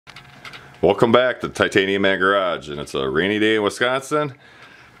Welcome back to Titanium Man Garage, and it's a rainy day in Wisconsin,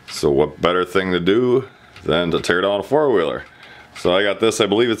 so what better thing to do than to tear down a four-wheeler. So I got this, I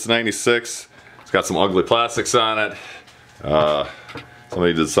believe it's 96. It's got some ugly plastics on it.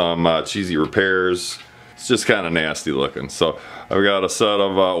 Somebody did some cheesy repairs. It's just kind of nasty looking. So I've got a set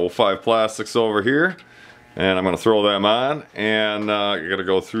of 05 plastics over here, and I'm going to throw them on, and you're going to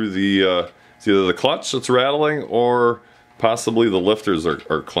go through the it's either the clutch that's rattling or possibly the lifters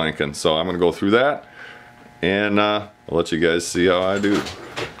are clanking. So I'm going to go through that, and I'll let you guys see how I do.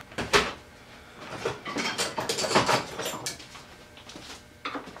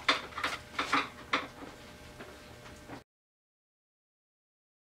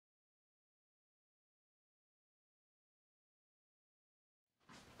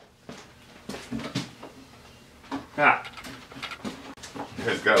 Ah.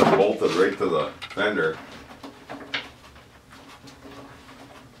 It's got it bolted right to the fender.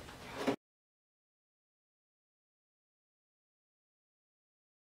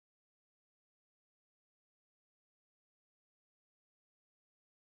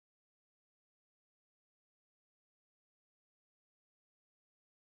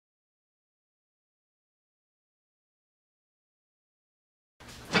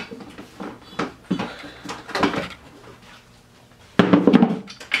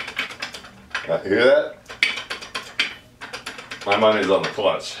 You hear that? My money's on the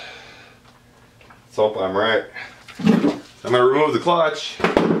clutch. Let's hope I'm right. I'm going to remove the clutch.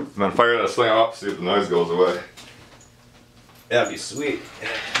 I'm going to fire that thing up, see if the noise goes away. That'd be sweet.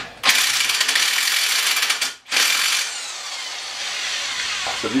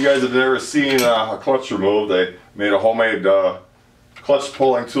 So if you guys have never seen a clutch removed, they made a homemade clutch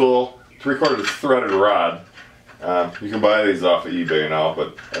pulling tool, 3/4 threaded rod. You can buy these off of eBay now,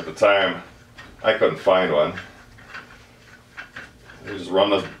 but at the time I couldn't find one. You just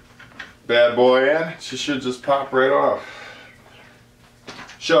run this bad boy in, she should just pop right off.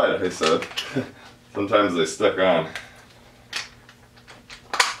 Should, I said. Sometimes they stick on.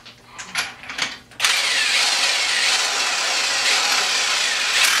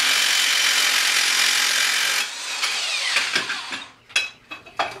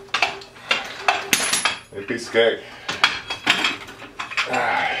 A piece of cake.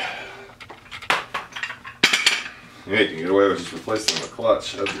 Yeah, you can get away with just replacing the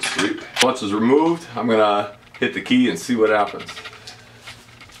clutch. That'd be sweet. Clutch is removed. I'm gonna hit the key and see what happens.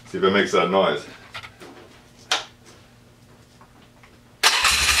 See if it makes that noise.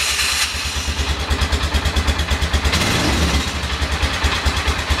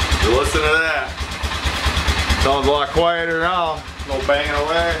 So listen to that. Sounds a lot quieter now. No banging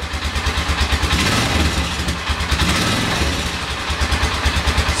away.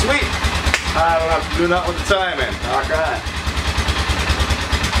 Sweet. I don't have to do nothing with the timing. Rock on.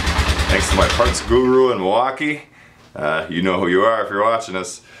 Thanks to my parts guru in Milwaukee. You know who you are if you're watching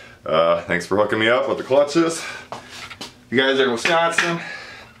this. Thanks for hooking me up with the clutches. You guys are in Wisconsin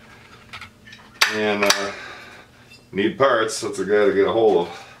and need parts. That's a guy to get a hold of.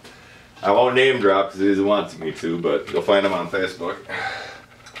 I won't name drop because he doesn't want me to, but you'll find him on Facebook.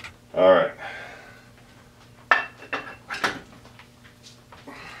 Alright.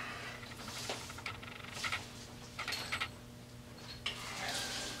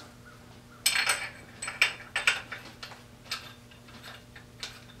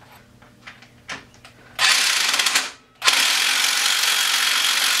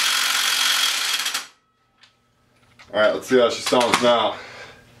 Alright, let's see how she sounds now.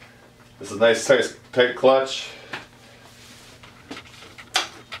 This is a nice tight clutch.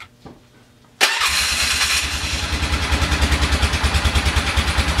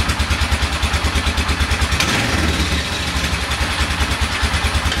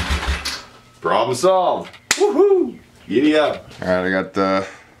 Problem solved. Woohoo! Giddy up. Alright, I got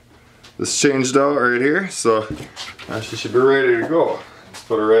this changed out right here, so now she should be ready to go. Let's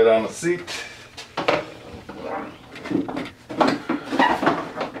put her right on the seat.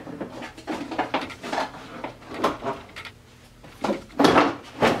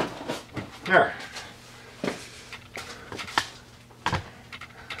 There.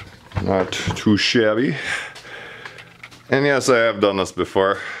 Not too shabby. And yes, I have done this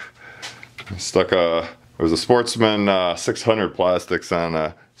before. I stuck it was a Sportsman 600 plastics on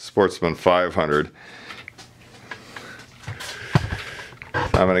a Sportsman 500.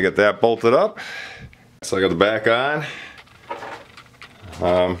 I'm gonna get that bolted up. So I got the back on.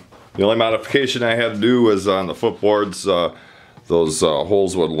 The only modification I had to do was on the footboards. Those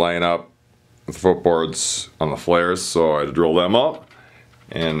holes would line up with the footboards on the flares, so I had to drill them up.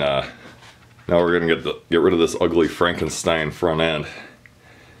 And now we're gonna get rid of this ugly Frankenstein front end.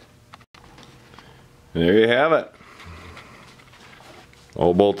 And there you have it.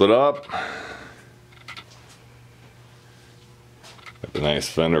 All bolted up. Got the nice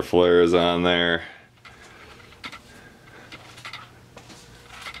fender flares on there.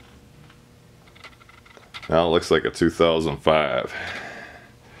 Now it looks like a 2005.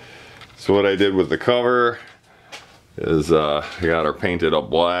 So what I did with the cover is I got her painted up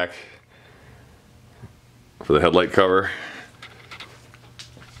black for the headlight cover.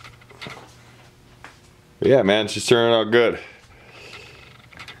 But yeah, man, she's turning out good.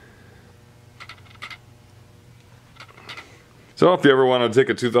 So if you ever want to take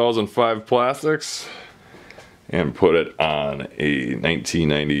a 2005 plastics and put it on a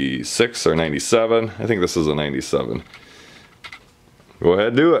 1996 or 97, I think this is a 97, go ahead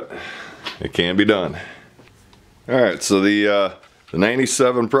and do it. It can be done. Alright, so the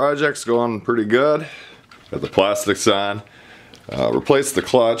 97 project's going pretty good. Got the plastics on. Replaced the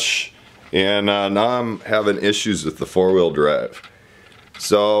clutch, and now I'm having issues with the four-wheel drive.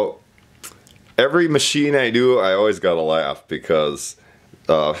 So every machine I do, I always gotta laugh, because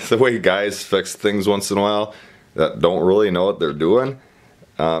the way guys fix things once in a while that don't really know what they're doing,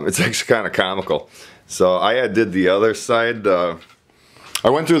 it's actually kind of comical. So I did the other side. I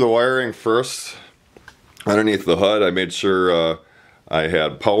went through the wiring first underneath the hood. I made sure I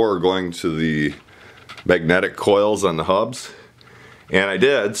had power going to the magnetic coils on the hubs, and I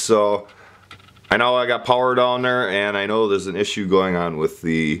did. So I know I got power down there, and I know there's an issue going on with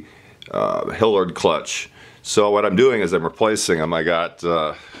the Hilliard clutch. So what I'm doing is I'm replacing them. I got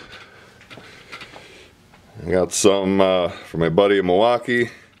some from my buddy in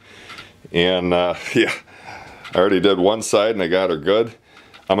Milwaukee, and yeah, I already did one side and I got her good.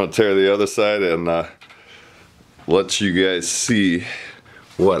 I'm gonna tear the other side and let you guys see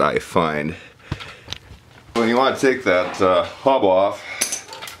what I find. When you want to take that hub off,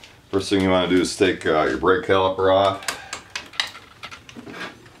 first thing you want to do is take your brake caliper off.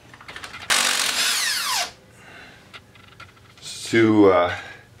 Just two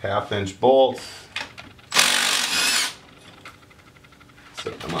 1/2-inch bolts.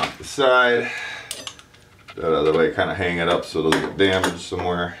 Set them off the side. That other way, kind of hang it up so it doesn't get damaged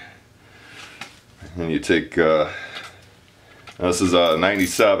somewhere. And you take, now this is a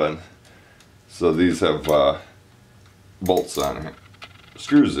 97, so these have bolts on it,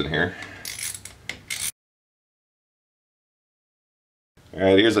 screws in here.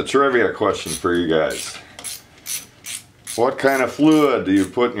 Alright, here's a trivia question for you guys. What kind of fluid do you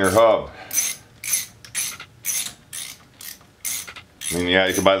put in your hub? I mean, yeah,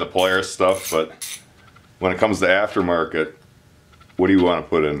 you can buy the Polaris stuff, but when it comes to aftermarket, what do you want to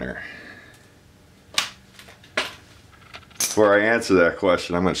put in there? Before I answer that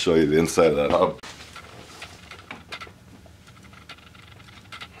question, I'm going to show you the inside of that hub.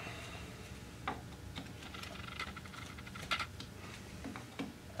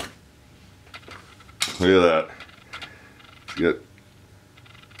 Look at that. You get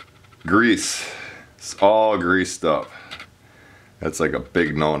grease. It's all greased up. That's like a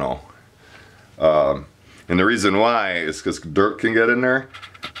big no-no. And the reason why is because dirt can get in there,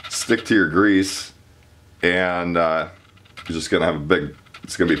 stick to your grease, and you're just gonna have a big,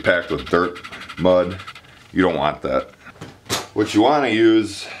 it's gonna be packed with dirt, mud. You don't want that. What you want to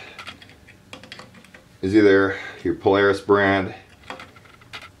use is either your Polaris brand,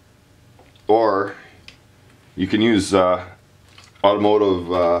 or you can use automotive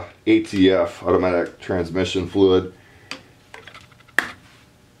ATF, automatic transmission fluid.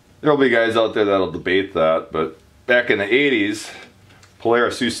 There'll be guys out there that'll debate that, but back in the 80s,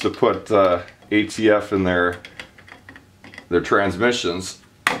 Polaris used to put ATF in their transmissions.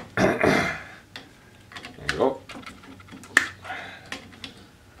 There you go.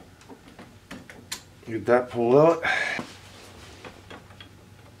 Get that pulled out.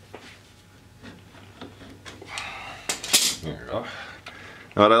 There you go.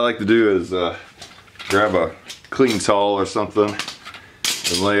 Now what I like to do is grab a clean towel or something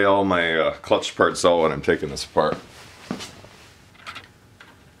and lay all my clutch parts out when I'm taking this apart.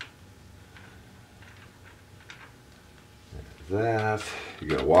 That, you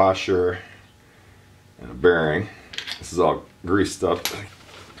got a washer and a bearing. This is all greased up.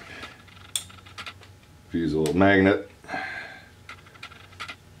 Use a little magnet.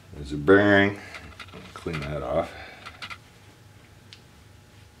 There's a bearing. Clean that off.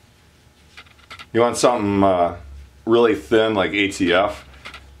 You want something really thin like ATF.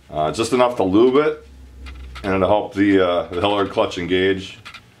 Just enough to lube it, and it'll help the Hilliard clutch engage.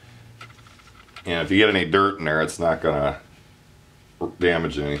 And if you get any dirt in there, it's not gonna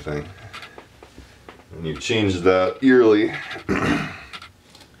damage anything. And you change that yearly. So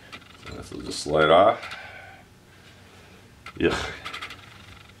that's So just slide off. Yuck.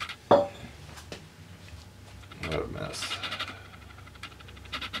 What a mess.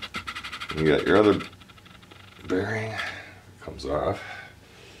 You got your other bearing. Comes off.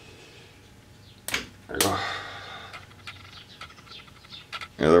 There you go.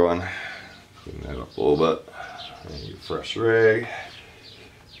 The other one. Clean that up a little bit. And fresh rag.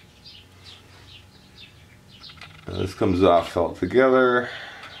 And this comes off all together.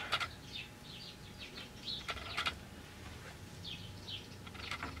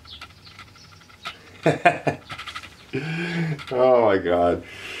 Oh my God.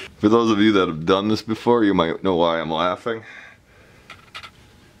 For those of you that have done this before, you might know why I'm laughing.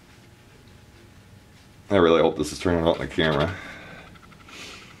 I really hope this is turning out in the camera.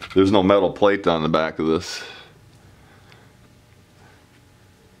 There's no metal plate on the back of this.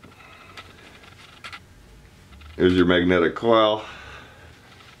 Here's your magnetic coil.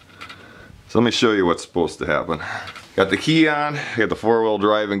 So let me show you what's supposed to happen. Got the key on, got the 4-wheel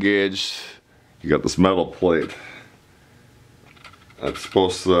drive engaged. You got this metal plate. That's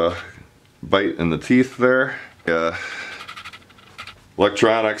supposed to bite in the teeth there.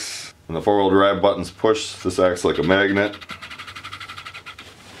 Electronics, when the 4-wheel drive button's pushed, this acts like a magnet.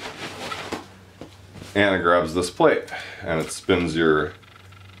 And it grabs this plate and it spins your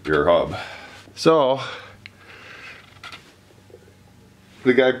hub. So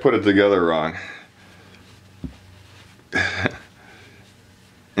the guy put it together wrong.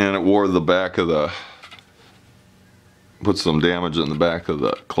 And it wore the back of the, put some damage in the back of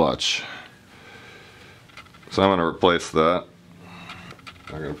the clutch. So I'm going to replace that.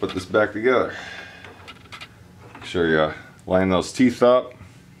 I'm going to put this back together. Make sure you line those teeth up.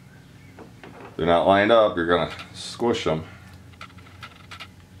 If they're not lined up, you're going to squish them.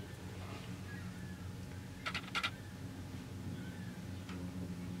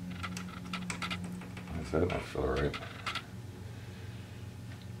 That might feel right.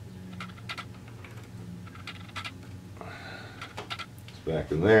 It's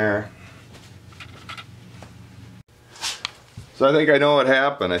back in there. So I think I know what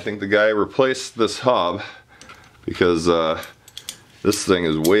happened. I think the guy replaced this hub because this thing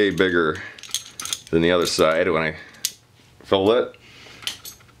is way bigger than the other side when I filled it.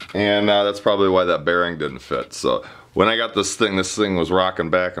 And that's probably why that bearing didn't fit. So when I got this thing was rocking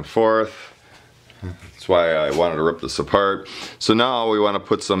back and forth. That's why I wanted to rip this apart. So now we want to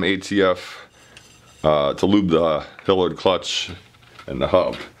put some ATF to lube the Hilliard clutch and the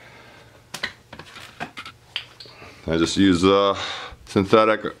hub. I just use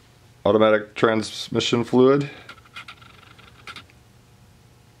synthetic automatic transmission fluid.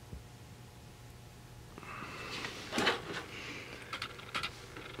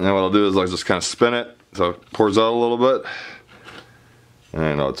 And then what I'll do is I'll just kind of spin it so it pours out a little bit. And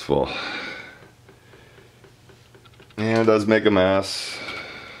I know it's full. And it does make a mess.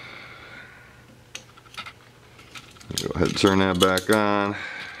 Go ahead and turn that back on.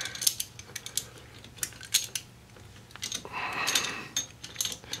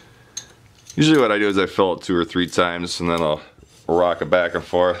 Usually what I do is I fill it 2 or 3 times and then I'll rock it back and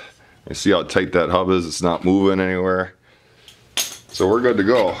forth. You see how tight that hub is? It's not moving anywhere. So we're good to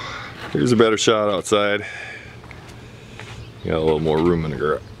go. Here's a better shot outside. Got a little more room in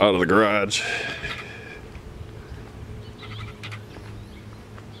the out of the garage.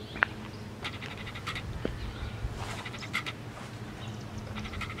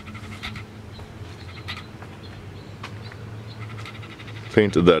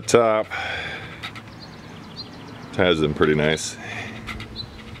 Painted that top. Ties in pretty nice.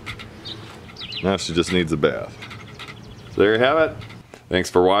 Now she just needs a bath. So there you have it. Thanks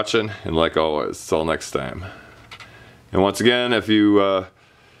for watching, and like always, till next time. And once again, if you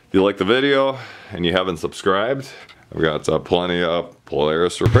like the video and you haven't subscribed, I've got plenty of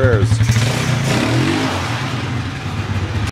Polaris repairs.